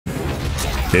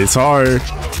It's hard.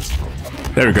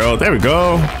 There we go. There we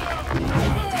go.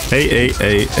 Hey, hey,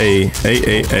 hey, hey, hey,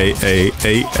 hey, hey, hey,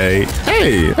 hey, hey.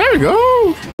 Hey, there we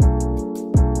go.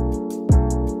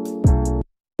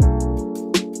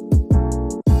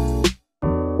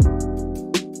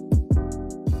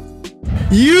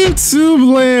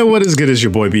 YouTube land, what is good? It's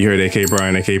your boy B here at AK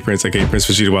Brian, AK Prince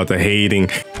for you about the hating.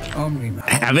 Omni-Man.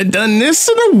 Haven't done this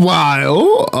in a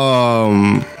while.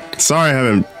 Sorry I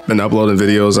haven't been uploading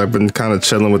videos. I've been kind of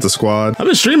chilling with the squad. I've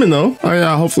been streaming though.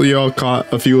 Hopefully y'all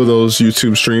caught a few of those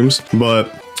YouTube streams,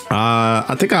 but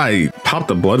I think I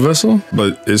popped a blood vessel,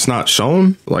 but it's not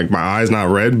shown. Like my eye's not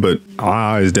red, but my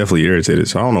eye is definitely irritated.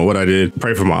 So I don't know what I did.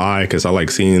 Pray for my eye because I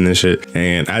like seeing this shit.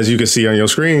 And as you can see on your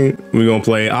screen, we're gonna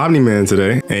play Omni-Man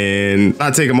today and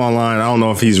not take him online. I don't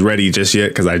know if he's ready just yet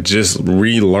because I just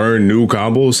relearned new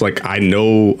combos. Like I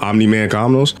know Omni-Man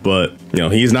combos, but you know,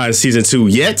 he's not in season 2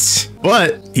 yet,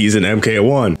 but he's in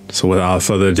MK1. So without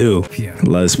further ado,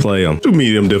 let's play him. Do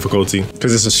medium difficulty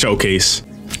because it's a showcase.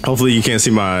 Hopefully you can't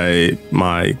see my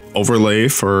overlay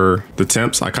for the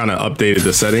temps. I kind of updated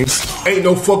the settings. Ain't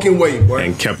no fucking way, boy.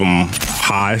 And kept them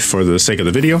high for the sake of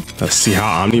the video. Let's see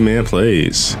how Omni-Man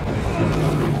plays.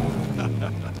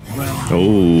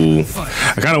 Oh,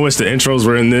 I kind of wish the intros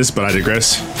were in this, but I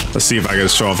digress. Let's see if I can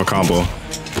show off a combo.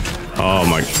 Oh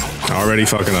my, already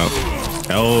fucking up.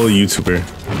 L YouTuber.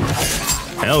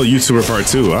 L YouTuber part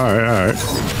 2. All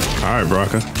right,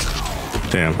 Brocka.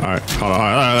 Damn, all right, hold on, all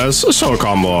right, let's show a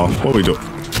combo off. What we do?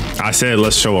 I said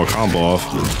let's show a combo off.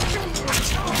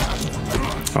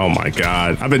 Oh my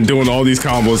god, I've been doing all these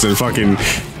combos in fucking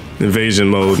invasion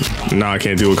mode. Now I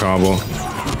can't do a combo.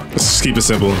 Let's just keep it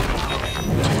simple.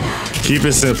 Keep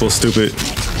it simple, stupid.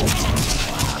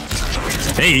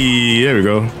 Hey, there we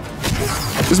go.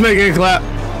 Just make it clap.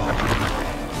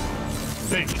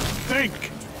 Think.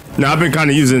 Now I've been kind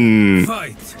of using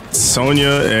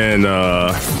Sonya and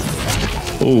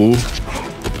oh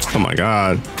my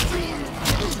god.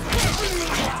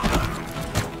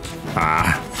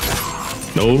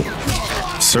 No.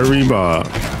 Sorry, Bob.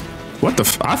 What the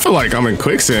I feel like I'm in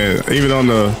quicksand, even on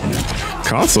the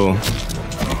console.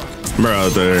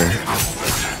 Brother.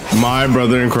 My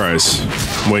brother in Christ.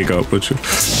 Wake up, would you?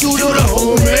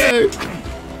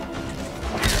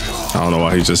 I don't know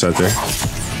why he just sat there.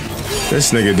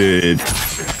 This nigga did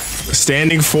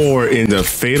standing 4 in the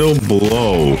fatal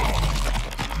blow.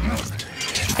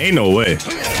 Ain't no way.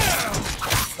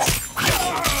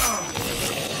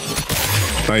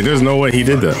 Like, there's no way he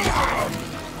did that.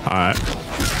 Alright.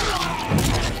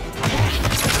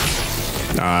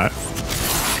 Alright.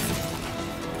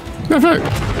 Matter of fact,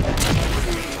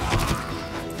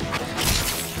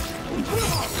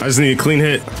 I just need a clean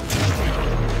hit.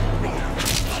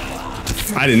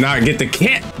 I did not get the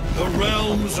cat. The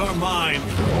realms are mine.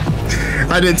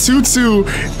 I did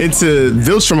 2-2 into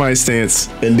Viltrumite stance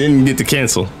and didn't get to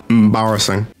cancel.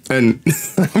 Embarrassing. And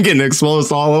I'm getting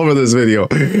exposed all over this video.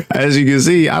 As you can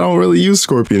see, I don't really use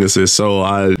Scorpion Assist, so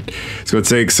it's gonna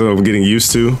take some getting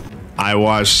used to. I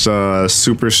watched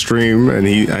Super stream, and I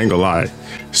ain't gonna lie,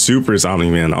 Super's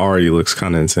Omni-Man already looks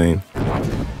kind of insane.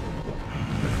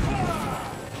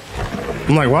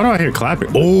 I'm like, why do I hear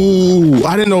clapping? Oh,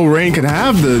 I didn't know Rain could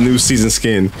have the new season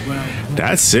skin.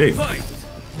 That's sick.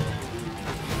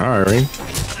 All right, Rain.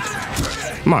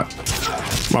 Come on.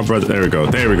 My brother, there we go.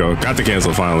 There we go. Got the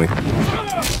cancel finally.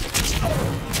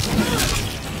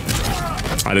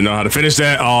 I didn't know how to finish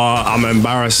that. Oh, I'm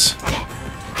embarrassed.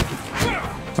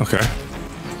 Okay.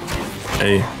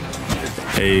 Hey.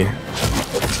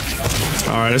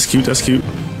 All right, that's cute. That's cute.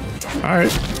 All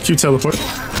right, cute teleport.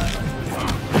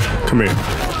 Come here.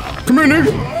 Come here,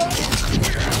 nigga.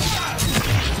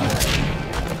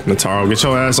 Nataro, get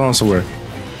your ass on somewhere.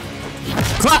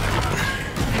 Clap.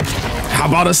 How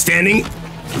about a standing?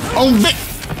 Oh,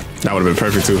 that would have been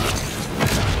perfect too.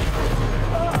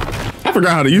 I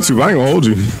forgot how to YouTube. I ain't gonna hold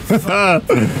you.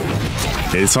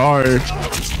 It's hard.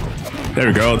 There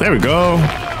we go. There we go.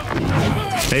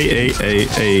 Hey.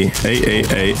 Hey,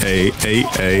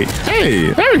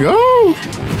 there we go.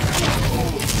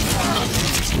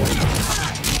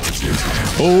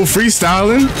 Oh,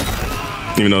 freestyling.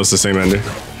 Even though it's the same ending.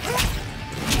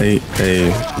 Hey.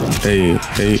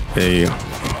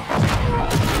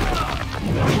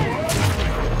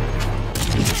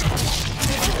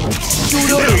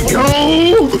 There we go.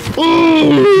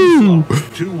 Ooh.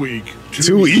 Too weak.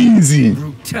 Too easy.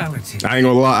 Brutality. I ain't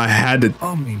gonna lie. I had to.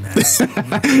 Omni-Man.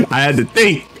 I had to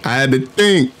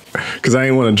think. Because I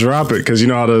didn't want to drop it. Because you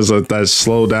know how there's that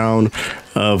slow down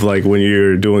of like when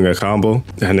you're doing a combo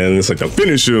and then it's like a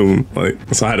finish him. Like,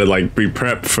 so I had to like be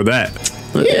prepped for that.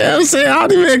 But yeah, I'm saying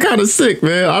Omni-Man kind of sick,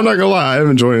 man. I'm not gonna lie. I'm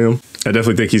enjoying him. I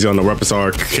definitely think he's on the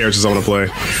repertoire characters I want to play.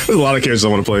 There's a lot of characters I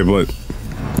want to play, but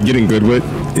getting good with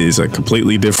is a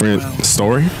completely different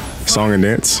story, song and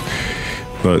dance.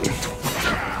 But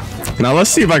now let's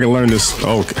see if I can learn this.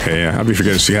 Okay, I'll be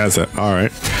forgetting she has that. All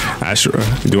right, Ashura,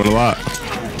 you're doing a lot.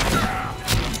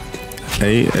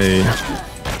 Hey.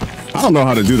 I don't know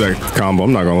how to do that combo.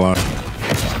 I'm not gonna lie.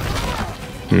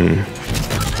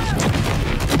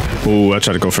 Ooh, I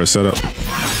tried to go for a setup.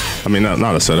 I mean,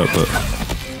 not a setup, but.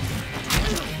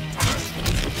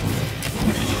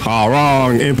 Oh,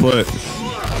 wrong input.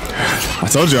 I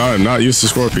told you I am not used to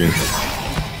Scorpion.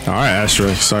 All right, Astra,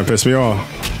 you're starting to piss me off.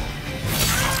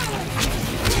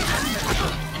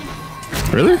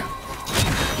 Really?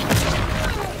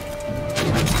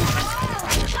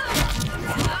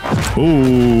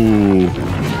 Ooh.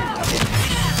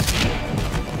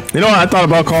 You know what? I thought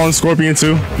about calling Scorpion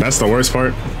too. That's the worst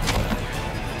part.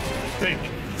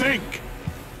 Think.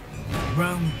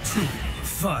 Round 2,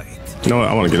 fight. You know what?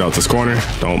 I want to get out this corner.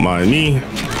 Don't mind me.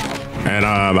 And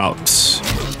I'm out.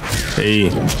 Hey.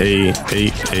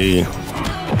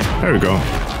 There we go.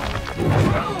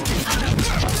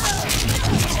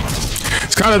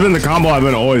 It's kind of been the combo I've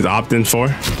been always opting for.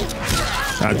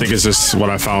 I think it's just what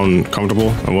I found comfortable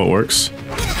and what works.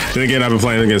 Then again, I've been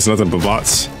playing against nothing but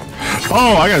bots.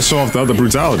 Oh, I gotta show off the other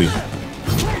brutality.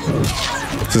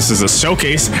 This is a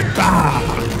showcase. Ah!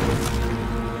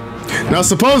 Now,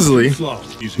 supposedly,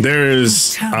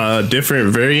 there's a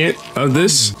different variant of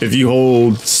this. If you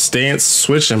hold stance,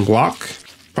 switch, and block.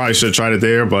 Probably should have tried it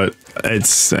there, but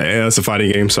it's a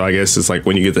fighting game, so I guess it's like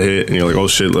when you get the hit and you're like, oh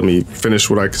shit, let me finish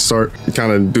what I can start. You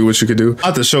kind of do what you could do. I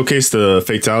have to showcase the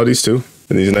fatalities too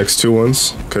in these next 2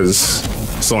 ones, because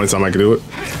it's the only time I can do it.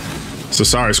 So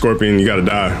sorry, Scorpion, you gotta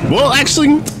die. Well,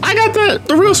 actually, I got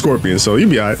the real Scorpion, so you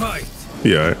be alright.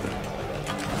 Be alright.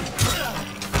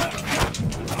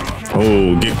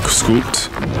 Oh, get scooped.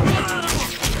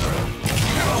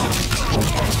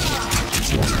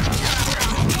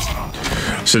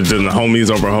 Should've done the homies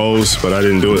over hoes, but I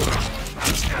didn't do it.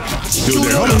 Do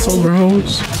their homies over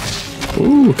hoes.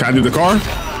 Ooh, can I do the car?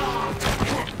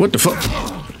 What the fuck?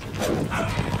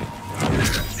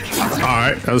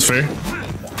 Alright, that was fair.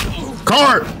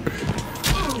 Car!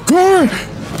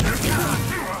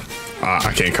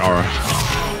 I can't car.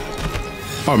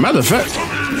 Oh, matter of fact.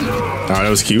 Alright, that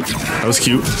was cute. That was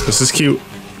cute. This is cute.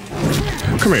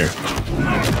 Come here.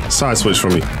 Side switch for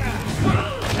me.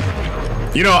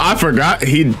 You know, I forgot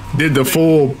he did the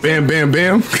full bam, bam,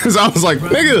 bam. Because I was like,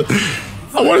 nigga,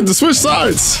 I wanted to switch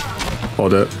sides.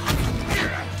 Hold up.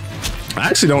 I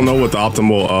actually don't know what the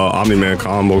optimal Omni-Man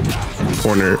combo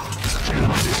corner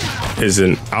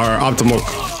isn't. Our optimal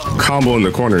combo in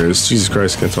the corner is. Jesus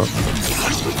Christ, can't talk.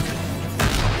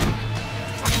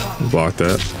 Block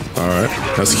that. All right,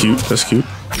 that's cute. That's cute.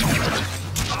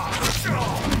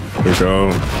 Here we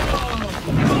go.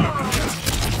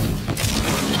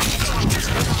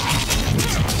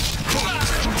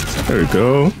 There we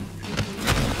go.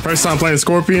 First time playing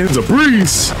Scorpion, it's a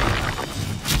breeze.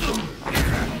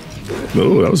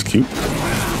 Oh, that was cute.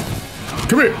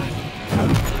 Come here.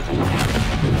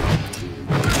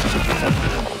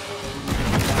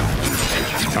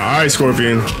 All right,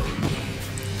 Scorpion.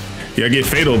 You gotta get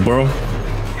fatal, bro.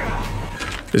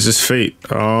 Is this fate?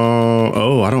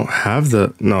 Oh, I don't have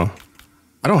the, no.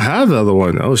 I don't have the other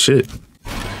one. Oh, shit.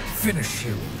 Finish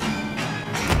you.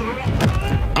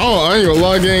 Oh, I ain't gonna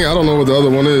lie, gang. I don't know what the other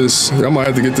one is. I might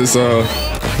have to get this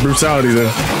brutality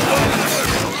then.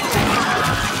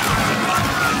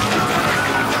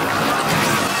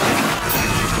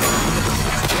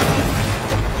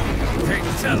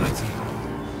 Fatality.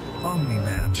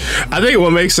 Omni-Man. I think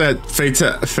what makes that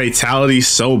fatality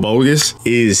so bogus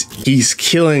is he's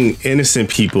killing innocent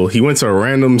people. He went to a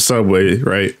random subway,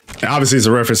 right? Obviously, it's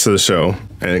a reference to the show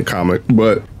and comic,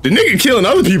 but the nigga killing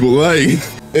other people, like,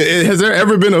 has there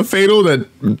ever been a fatal that,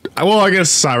 well, I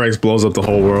guess Cyrex blows up the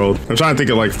whole world. I'm trying to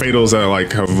think of like fatals that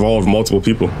like have involved multiple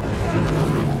people.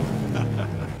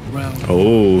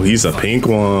 Oh, he's a pink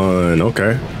one.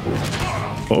 Okay.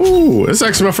 Oh, it's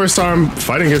actually my first time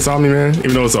fighting against Omni-Man,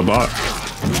 even though it's a bot.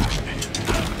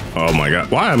 Oh my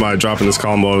god, why am I dropping this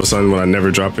combo all of a sudden when I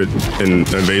never drop it in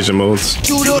invasion modes?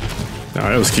 Alright,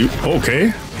 that was cute.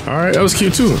 Okay. Alright, that was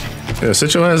cute too. Yeah,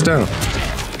 sit your ass down.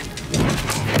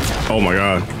 Oh my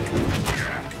god.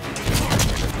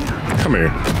 Come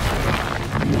here.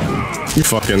 You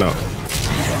fucking up.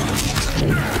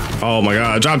 Oh my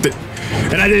god, I dropped it.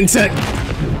 And I didn't tech.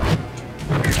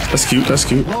 That's cute, that's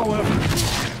cute.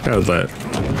 How was that?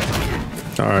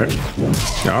 Alright.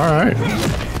 Alright.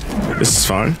 This is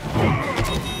fine.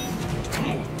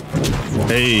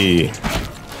 Hey.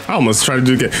 I almost tried to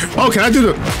do it again. Oh, can I do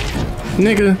the...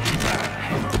 Nigga.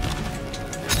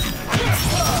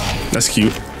 That's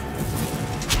cute.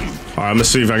 Alright, I'm gonna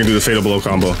see if I can do the fatal blow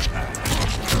combo.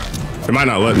 It might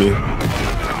not let me.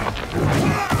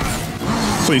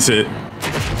 Please hit.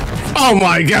 Oh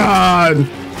my god!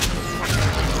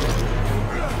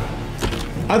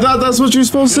 I thought that's what you're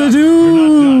supposed to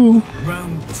do!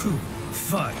 Round 2,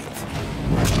 fight.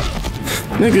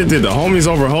 Nigga did the homies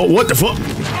overhaul. What the fuck?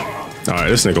 Alright,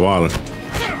 this nigga wildin'.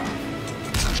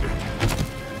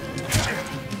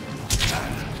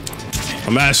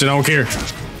 I'm mashing, I don't care.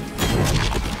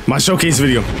 My showcase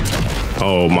video.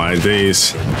 Oh my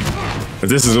days. If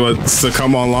this is what's to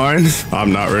come online,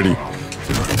 I'm not ready.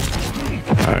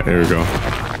 Alright, here we go.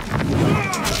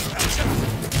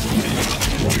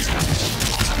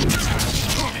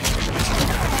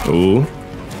 Ooh.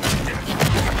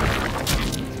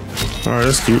 Alright,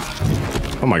 that's cute.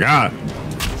 Oh my god.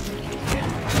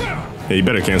 Yeah, you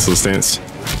better cancel the stance.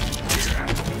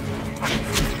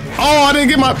 Oh, I didn't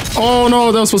get my... Oh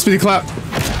no, that was supposed to be the clap.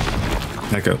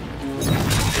 Back up.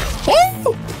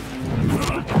 Oh!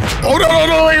 Oh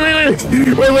no,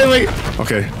 wait.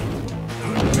 Okay.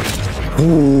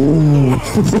 Ooh.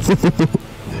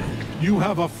 You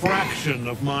have a fraction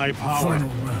of my power. Final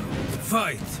round,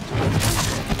 fight.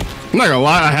 I'm not gonna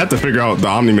lie, I had to figure out the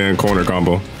Omni-Man corner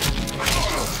combo.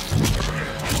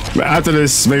 But after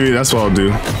this, maybe that's what I'll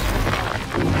do.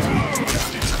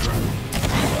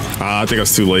 I think I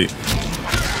was too late. I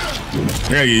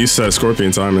gotta get used to that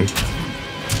scorpion timing.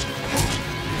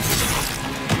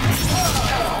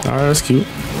 Alright, that's cute.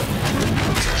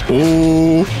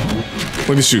 Ooh.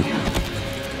 Look at you.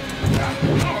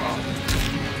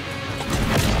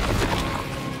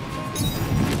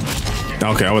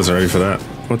 Okay, I wasn't ready for that.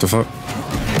 What the fuck?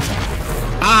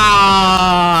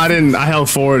 Ah, I held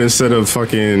forward instead of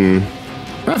fucking...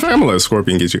 Matter of fact, I'm gonna let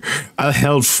Scorpion get you. I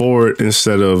held forward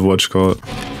instead of what you call it.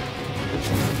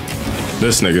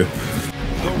 This nigga.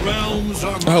 The realms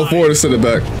are I held forward instead of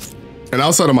back. And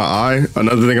outside of my eye,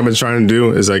 another thing I've been trying to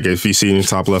do is like if you see in your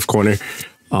top left corner,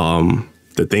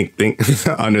 the think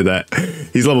under that,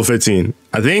 he's level 15.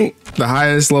 I think the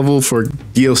highest level for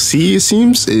DLC, it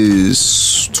seems,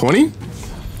 is 20.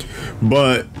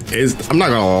 But I'm not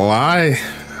gonna lie,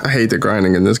 I hate the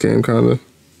grinding in this game, kind of.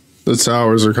 The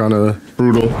towers are kind of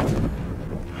brutal.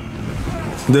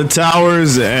 The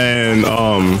towers and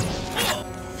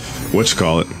what you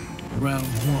call it? Round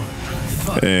 1,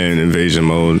 fight. And invasion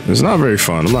mode. It's not very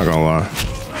fun, I'm not gonna lie.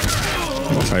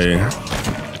 Hey,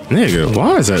 nigga,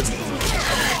 why is that?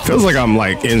 Feels like I'm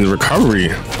like in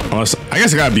recovery. Honestly, I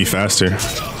guess I gotta be faster.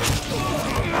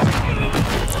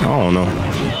 I don't know.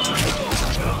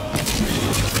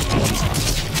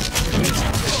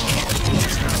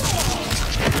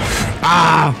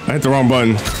 Ah! I hit the wrong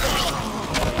button.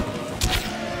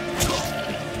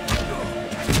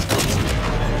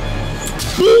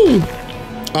 Woo!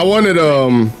 I wanted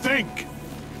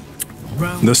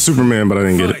the Superman, but I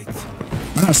didn't get it.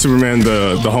 Not Superman,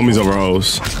 the homies over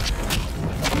hoes.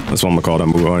 That's what I'm gonna call that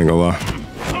move. I ain't gonna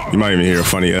lie. You might even hear a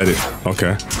funny edit.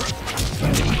 Okay.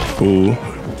 Ooh.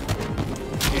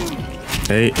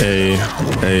 Hey,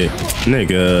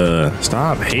 nigga,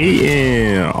 stop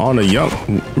hating on the young,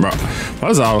 bro. Why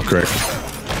is that autocorrect?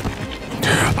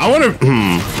 I wonder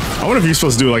if you're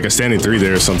supposed to do like a standing 3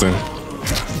 there or something.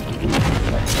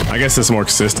 I guess it's more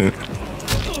consistent.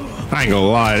 I ain't gonna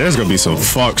lie, there's gonna be some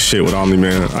fuck shit with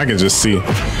Omni-Man. I can just see.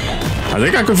 I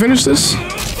think I could finish this.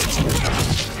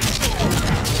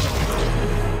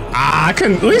 I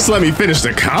can at least let me finish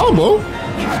the combo.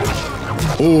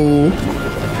 Ooh.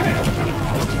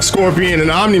 Scorpion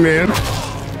and Omni-Man.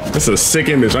 That's a sick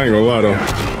image, I ain't gonna lie though.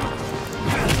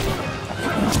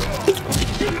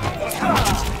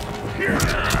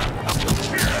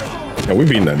 Yeah, we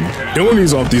beating the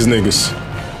doonies off these niggas.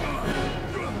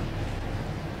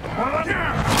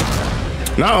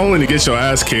 Not only to get your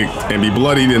ass kicked and be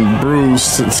bloodied and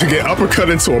bruised, to get uppercut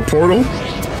into a portal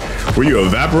where you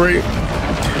evaporate,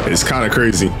 it's kind of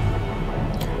crazy.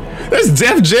 That's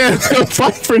Def Jam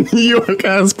fight for New York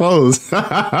ass pose.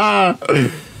 That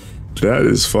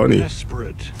is funny.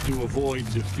 Desperate to avoid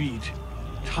defeat,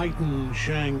 Titan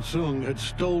Shang Tsung had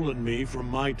stolen me from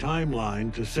my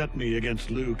timeline to set me against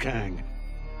Liu Kang.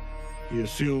 He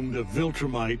assumed a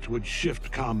Viltrumite would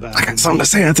shift combat. I got something to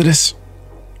say after this.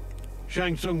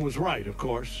 Shang Tsung was right, of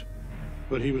course,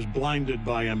 but he was blinded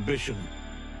by ambition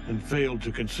and failed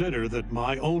to consider that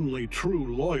my only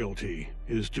true loyalty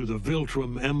is to the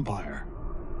Viltrum Empire.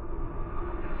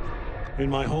 In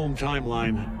my home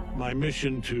timeline, my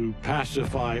mission to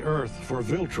pacify Earth for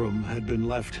Viltrum had been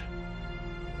left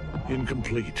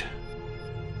incomplete.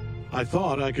 I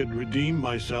thought I could redeem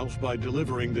myself by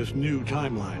delivering this new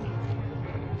timeline.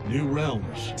 New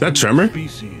realms. Is that Tremor?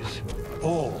 Species.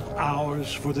 All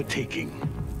ours for the taking.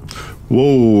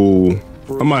 Whoa.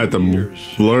 I might have to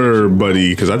blur,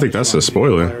 buddy, because I think that's a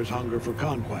spoiler. Hunger for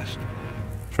conquest.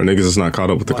 For niggas that's not caught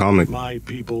up with the comic. My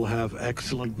people have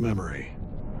excellent memory.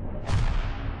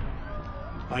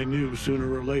 I knew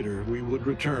sooner or later we would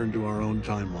return to our own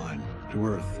timeline, to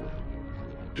Earth,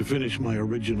 to finish my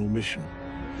original mission.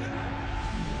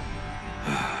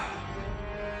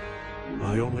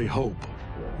 I only hope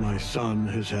my son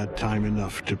has had time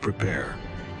enough to prepare.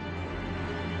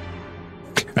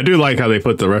 I do like how they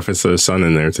put the reference to the sun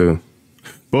in there too.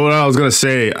 But what I was gonna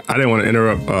say, I didn't want to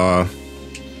interrupt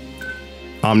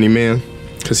Omni-Man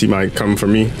because he might come for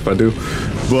me if I do.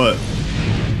 But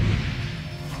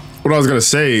what I was gonna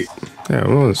say,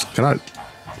 yeah, can I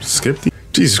skip the?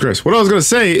 Jesus Christ! What I was gonna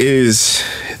say is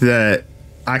that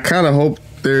I kind of hope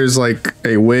there's like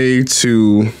a way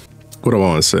to, what do I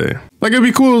want to say? Like it'd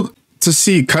be cool to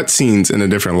see cutscenes in a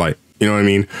different light. You know what I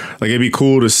mean? Like it'd be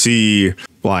cool to see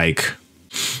like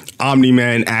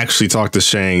Omni-Man actually talk to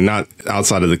Shang, not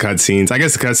outside of the cutscenes. I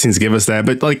guess the cutscenes give us that,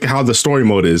 but like how the story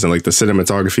mode is and like the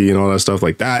cinematography and all that stuff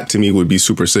like that to me would be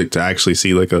super sick to actually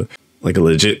see like a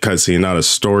legit cutscene, not a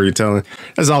storytelling.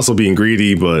 That's also being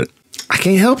greedy, but I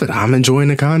can't help it. I'm enjoying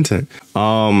the content.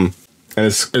 And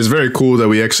it's very cool that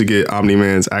we actually get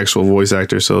Omni-Man's actual voice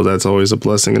actor, so that's always a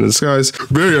blessing in disguise.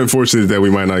 Very unfortunate that we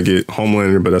might not get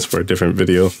Homelander, but that's for a different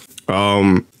video.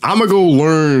 I'm gonna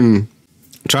go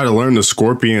try to learn the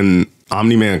Scorpion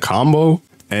Omni-Man combo,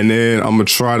 and then I'm gonna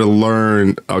try to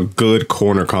learn a good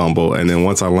corner combo, and then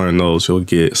once I learn those, you'll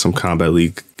get some Combat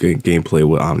League gameplay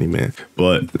with Omni-Man.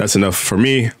 But that's enough for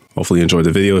me. Hopefully you enjoyed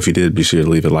the video. If you did, be sure to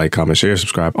leave a like, comment, share,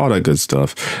 subscribe, all that good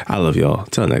stuff. I love y'all.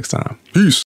 Till next time. Peace.